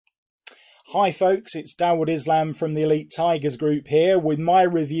Hi folks, it's Dawud Islam from the Elite Tigers group here with my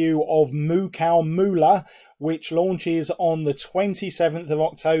review of Moocow Moolah, which launches on the 27th of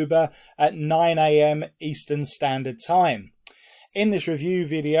October at 9 AM Eastern Standard Time. In this review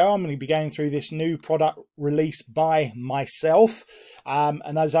video, I'm going to be going through this new product released by myself.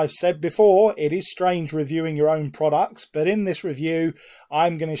 And as I've said before, it is strange reviewing your own products, but in this review,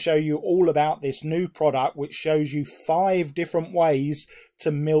 I'm going to show you all about this new product, which shows you 5 different ways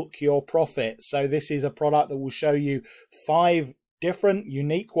to milk your profit. So this is a product that will show you 5 different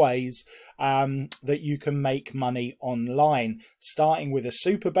unique ways that you can make money online, starting with a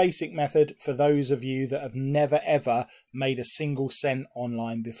super basic method for those of you that have never ever made a single cent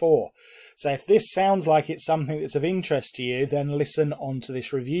online before. So if this sounds like it's something that's of interest to you, then listen on to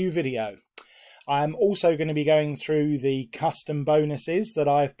this review video. I'm also going to be going through the custom bonuses that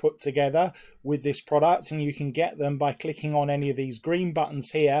I've put together with this product, and you can get them by clicking on any of these green buttons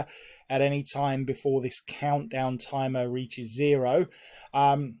here at any time before this countdown timer reaches 0.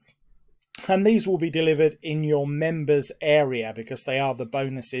 And these will be delivered in your members area because they are the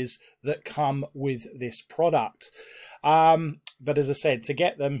bonuses that come with this product. But as I said, to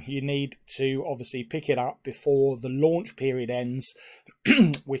get them, you need to obviously pick it up before the launch period ends,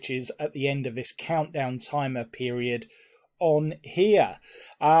 which is at the end of this countdown timer period on here.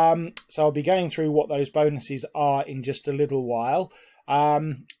 So I'll be going through what those bonuses are in just a little while.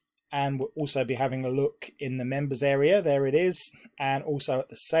 And we'll also be having a look in the members area. There it is. And also at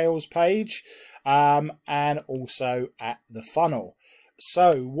the sales page, and also at the funnel.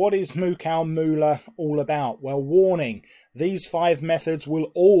 So what is Moocow Moolah all about? Well, warning, these 5 methods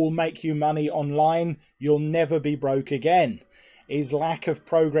will all make you money online. You'll never be broke again. Is lack of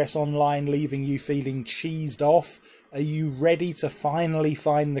progress online leaving you feeling cheesed off? Are you ready to finally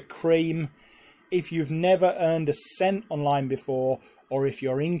find the cream? If you've never earned a cent online before, or if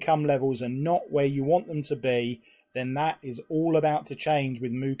your income levels are not where you want them to be, then that is all about to change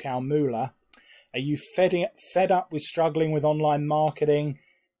with Moocow Moolah. Are you fed up with struggling with online marketing,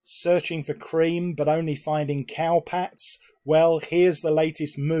 searching for cream but only finding cowpats? Well, here's the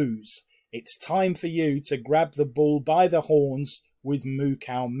latest moves. It's time for you to grab the bull by the horns with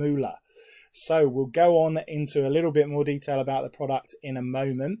Moocow Moolah. So we'll go on into a little bit more detail about the product in a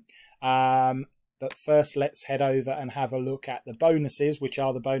moment. But first, let's head over and have a look at the bonuses, which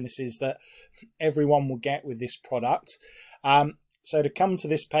are the bonuses that everyone will get with this product. So to come to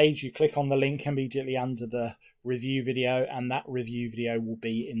this page, you click on the link immediately under the review video, and that review video will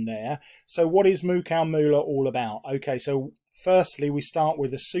be in there. So what is Moocow Moolah all about? Okay, so firstly, we start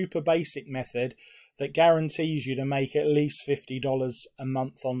with a super basic method that guarantees you to make at least $50 a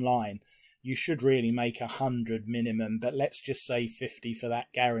month online. You should really make 100 minimum, but let's just say 50 for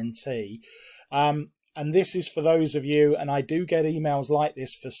that guarantee. And this is for those of you, and I do get emails like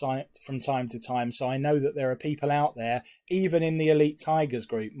this from time to time, so I know that there are people out there, even in the Elite Tigers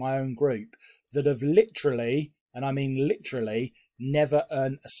group, my own group, that have literally, and I mean literally, never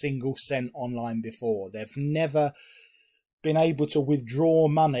earned a single cent online before. They've never been able to withdraw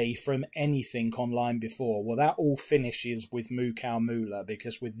money from anything online before. Well, that all finishes with Moocow Moolah,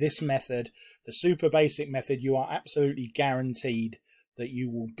 because with this method, the super basic method, you are absolutely guaranteed that you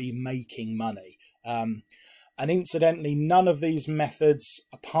will be making money. And incidentally, none of these methods,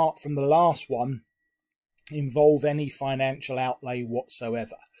 apart from the last one, involve any financial outlay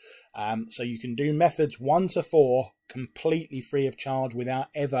whatsoever. So you can do methods 1 to 4 completely free of charge without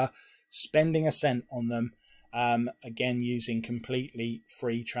ever spending a cent on them. Again, using completely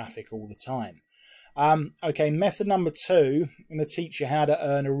free traffic all the time. Okay, method number 2, I'm going to teach you how to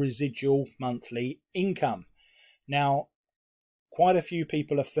earn a residual monthly income. Now, quite a few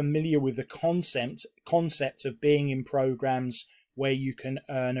people are familiar with the concept of being in programs where you can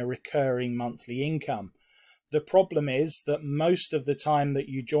earn a recurring monthly income. The problem is that most of the time that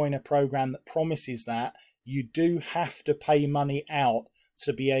you join a program that promises that, you do have to pay money out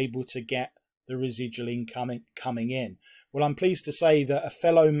to be able to get the residual income coming in. Well, I'm pleased to say that a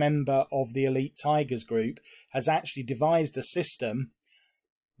fellow member of the Elite Tigers group has actually devised a system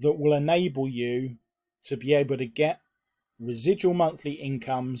that will enable you to be able to get residual monthly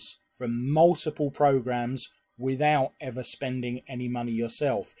incomes from multiple programs without ever spending any money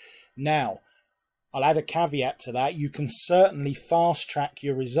yourself. Now, I'll add a caveat to that. You can certainly fast track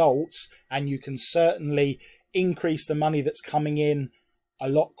your results, and you can certainly increase the money that's coming in a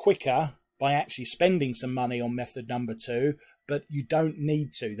lot quicker by actually spending some money on method number 2, but you don't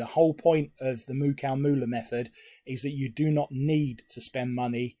need to. The whole point of the Moocow Moolah method is that you do not need to spend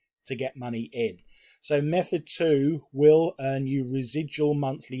money to get money in. So method 2 will earn you residual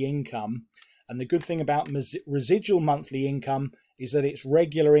monthly income. And the good thing about residual monthly income is that it's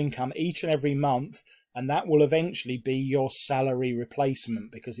regular income each and every month, and that will eventually be your salary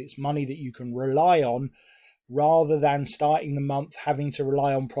replacement, because it's money that you can rely on rather than starting the month having to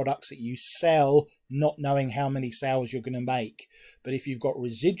rely on products that you sell, not knowing how many sales you're going to make. But if you've got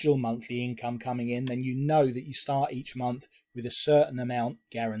residual monthly income coming in, then you know that you start each month with a certain amount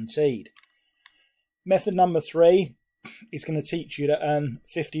guaranteed. Method number 3 is going to teach you to earn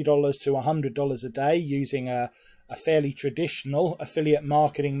 $50 to $100 a day using a fairly traditional affiliate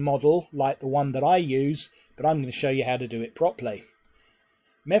marketing model like the one that I use, but I'm going to show you how to do it properly.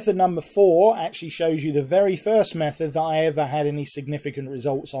 Method number 4 actually shows you the very first method that I ever had any significant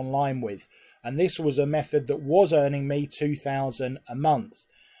results online with, and this was a method that was earning me $2,000 a month.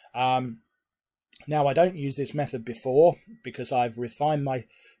 Now, I don't use this method before because I've refined my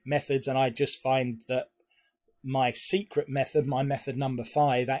methods, and I just find that my secret method, my method number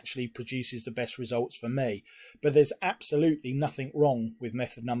 5, actually produces the best results for me. But there's absolutely nothing wrong with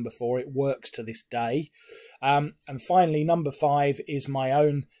method number 4. It works to this day. And finally, number 5 is my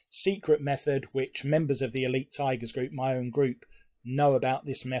own secret method, which members of the Elite Tigers group, my own group, know about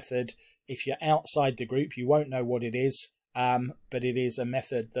this method. If you're outside the group, you won't know what it is, but it is a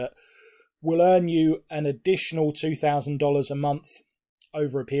method that will earn you an additional $2,000 a month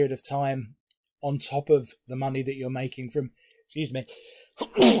over a period of time, on top of the money that you're making from, the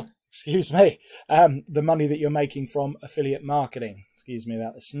money that you're making from affiliate marketing. Excuse me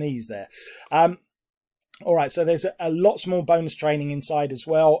about the sneeze there. All right, so there's a lots more bonus training inside as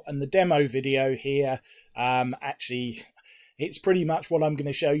well, and the demo video here, actually, it's pretty much what I'm going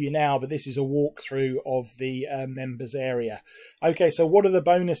to show you now, but this is a walkthrough of the members area. Okay, so what are the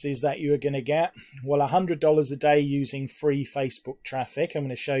bonuses that you are going to get? Well, $100 a day using free Facebook traffic. I'm going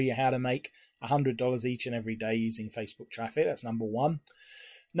to show you how to make $100 each and every day using Facebook traffic. That's number 1.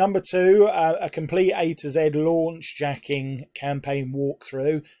 Number 2, a complete A to Z launch jacking campaign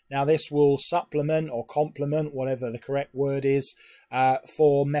walkthrough. Now, this will supplement or complement, whatever the correct word is,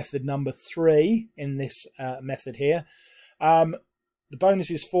 for method number 3 in this method here. The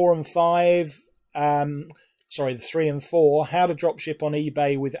bonuses 4 and 5, sorry, the 3 and 4, how to dropship on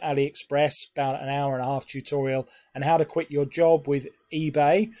eBay with AliExpress, about an hour and a half tutorial, and how to quit your job with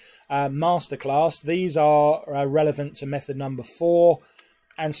eBay masterclass. These are relevant to method number 4.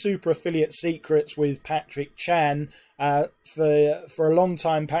 And super affiliate secrets with Patrick Chan. For a long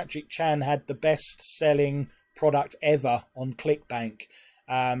time, Patrick Chan had the best selling product ever on ClickBank.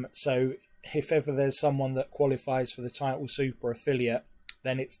 So if ever there's someone that qualifies for the title super affiliate,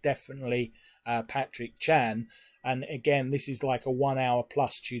 then it's definitely Patrick Chan. And again, this is like a 1 hour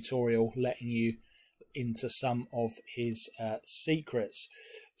plus tutorial letting you into some of his secrets.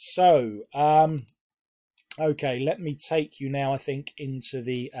 So okay, let me take you now, I think, into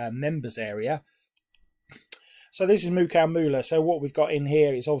the members area. So this is Moocow Moolah. So what we've got in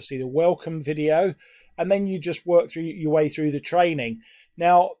here is obviously the welcome video, and then you just work through your way through the training.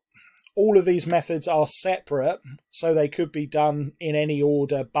 Now, all of these methods are separate, so they could be done in any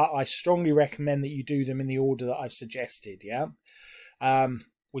order, but I strongly recommend that you do them in the order that I've suggested, yeah?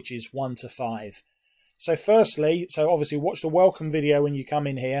 Which is 1 to 5. So firstly, so obviously watch the welcome video when you come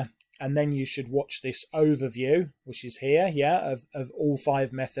in here, and then you should watch this overview, which is here, yeah, of all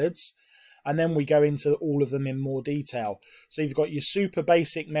 5 methods. And then we go into all of them in more detail. So you've got your super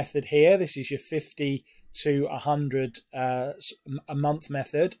basic method here. This is your 50 to 100 a month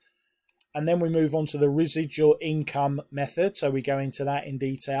method. And then we move on to the residual income method. So we go into that in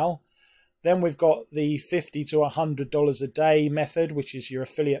detail. Then we've got the $50 to $100 a day method, which is your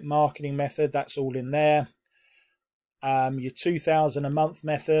affiliate marketing method. That's all in there. Your 2,000 a month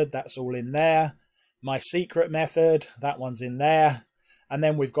method, that's all in there. My secret method, that one's in there. And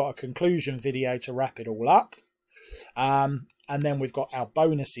then we've got a conclusion video to wrap it all up. And then we've got our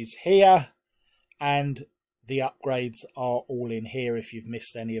bonuses here, and the upgrades are all in here. If you've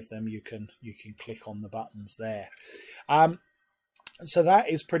missed any of them, you can click on the buttons there. So that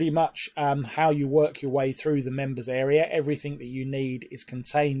is pretty much how you work your way through the members area. Everything that you need is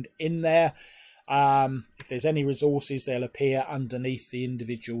contained in there. If there's any resources, they'll appear underneath the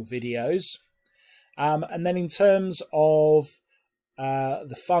individual videos. And then in terms of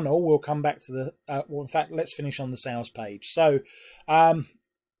the funnel, we'll come back to the well, in fact, let's finish on the sales page. So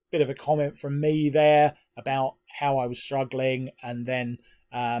bit of a comment from me there about how I was struggling, and then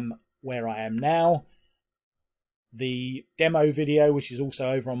where I am now. The demo video, which is also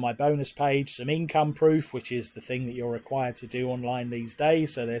over on my bonus page, some income proof, which is the thing that you're required to do online these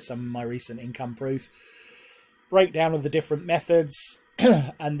days. So there's some of my recent income proof, breakdown of the different methods,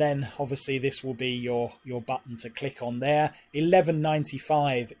 and then obviously this will be your button to click on there.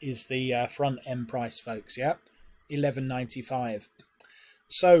 $11.95 is the front end price, folks. Yeah, $11.95.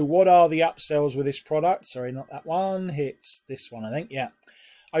 So what are the upsells with this product? Sorry, not that one. It's this one, I think. Yeah.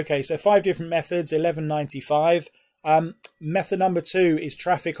 Okay, so 5 different methods, $11.95. Method number 2 is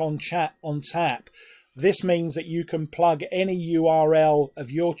traffic on chat on tap. This means that you can plug any URL of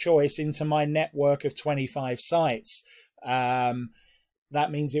your choice into my network of 25 sites.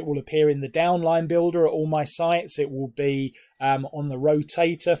 That means it will appear in the downline builder at all my sites. It will be on the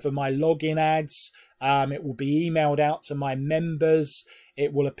rotator for my login ads. It will be emailed out to my members.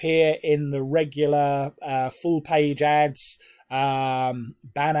 It will appear in the regular full page ads, banner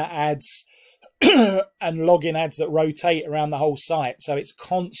ads, and login ads that rotate around the whole site. So it's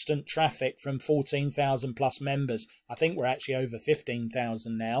constant traffic from 14,000 plus members. I think we're actually over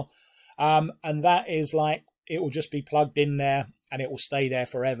 15,000 now. And that is like, it will just be plugged in there and it will stay there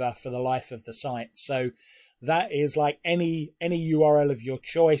forever for the life of the site. So that is like any URL of your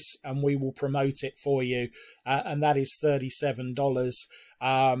choice, and we will promote it for you. And that is $37.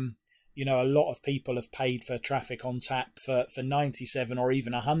 You know, a lot of people have paid for traffic on tap for 97 or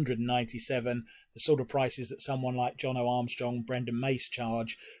even 197, the sort of prices that someone like John O. Armstrong, Brendan Mace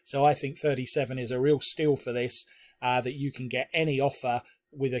charge. So I think 37 is a real steal for this, that you can get any offer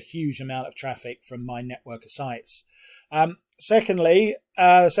with a huge amount of traffic from my network of sites. Secondly,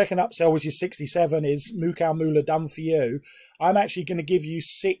 second upsell, which is 67, is Moocow Moolah done for you. I'm actually going to give you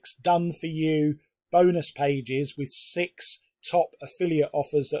 6 done for you bonus pages with 6 top affiliate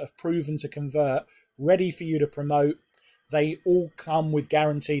offers that have proven to convert, ready for you to promote. They all come with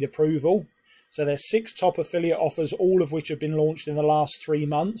guaranteed approval. So there's 6 top affiliate offers, all of which have been launched in the last 3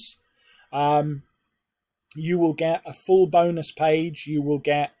 months. You will get a full bonus page. You will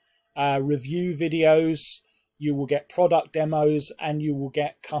get review videos. You will get product demos, and you will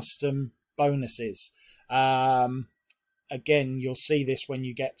get custom bonuses. Again, you'll see this when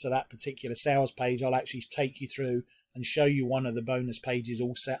you get to that particular sales page. I'll actually take you through and show you one of the bonus pages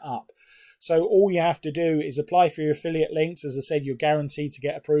all set up. So all you have to do is apply for your affiliate links. As I said, you're guaranteed to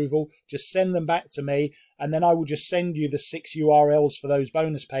get approval. Just send them back to me, and then I will just send you the 6 URLs for those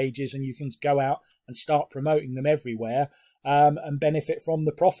bonus pages, and you can go out and start promoting them everywhere and benefit from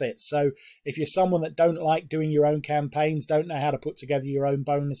the profits. So if you're someone that don't like doing your own campaigns, don't know how to put together your own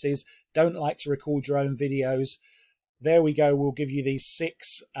bonuses, don't like to record your own videos, there we go. We'll give you these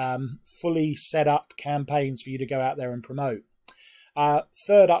 6 fully set up campaigns for you to go out there and promote.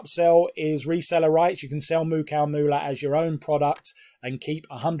 Third upsell is reseller rights. You can sell Moocow Moolah as your own product and keep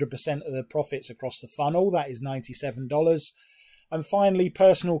 100% of the profits across the funnel. That is $97. And finally,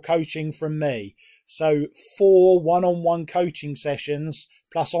 personal coaching from me. So 4 one-on-one coaching sessions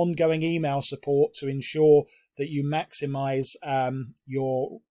plus ongoing email support to ensure that you maximize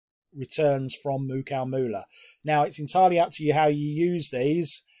your returns from Moocow Moolah. Now, it's entirely up to you how you use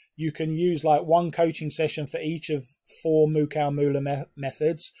these. You can use like 1 coaching session for each of 4 Moocow Moolah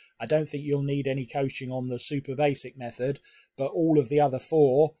methods. I don't think you'll need any coaching on the super basic method, but all of the other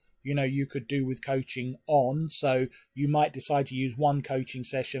 4, you know, you could do with coaching on. So you might decide to use 1 coaching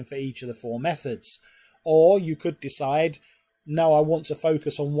session for each of the 4 methods. Or you could decide, no, I want to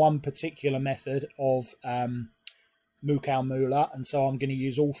focus on one particular method of Moocow Moolah, and so I'm going to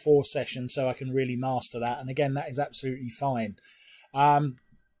use all 4 sessions so I can really master that. And again, that is absolutely fine. And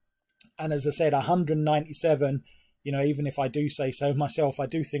as I said, 197, you know, even if I do say so myself, I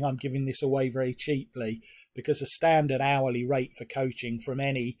do think I'm giving this away very cheaply, because the standard hourly rate for coaching from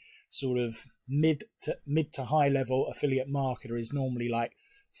any sort of mid to high level affiliate marketer is normally like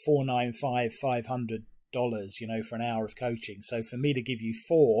 $495, $500, you know, for an hour of coaching. So for me to give you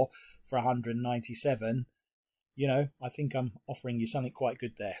 4 for 197, you know, I think I'm offering you something quite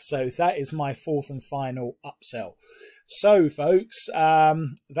good there. So that is my 4th and final upsell. So folks,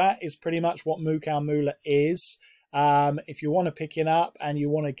 that is pretty much what Moocow Moolah is. If you want to pick it up and you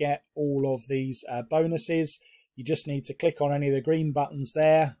want to get all of these bonuses, you just need to click on any of the green buttons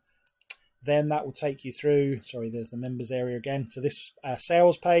there. Then that will take you through, sorry, there's the members area again, to this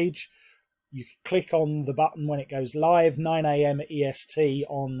sales page. You click on the button when it goes live, 9 AM EST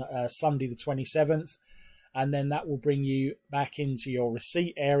on Sunday the 27th. And then that will bring you back into your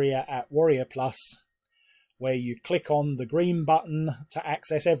receipt area at Warrior Plus, where you click on the green button to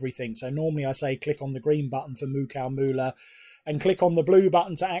access everything. So normally I say click on the green button for Moocow Moolah and click on the blue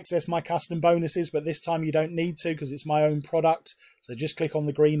button to access my custom bonuses, but this time you don't need to because it's my own product. So just click on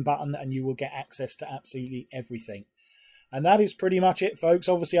the green button and you will get access to absolutely everything. And that is pretty much it, folks.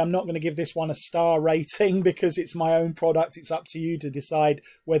 Obviously, I'm not going to give this one a star rating because it's my own product. It's up to you to decide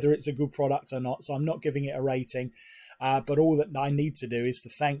whether it's a good product or not. So I'm not giving it a rating. But all that I need to do is to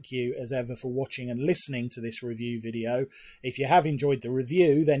thank you as ever for watching and listening to this review video. If you have enjoyed the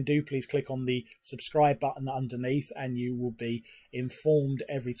review, then do please click on the subscribe button underneath and you will be informed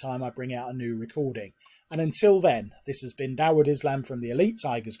every time I bring out a new recording. And until then, this has been Dawud Islam from the Elite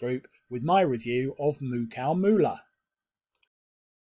Tigers Group with my review of Moocow Moolah.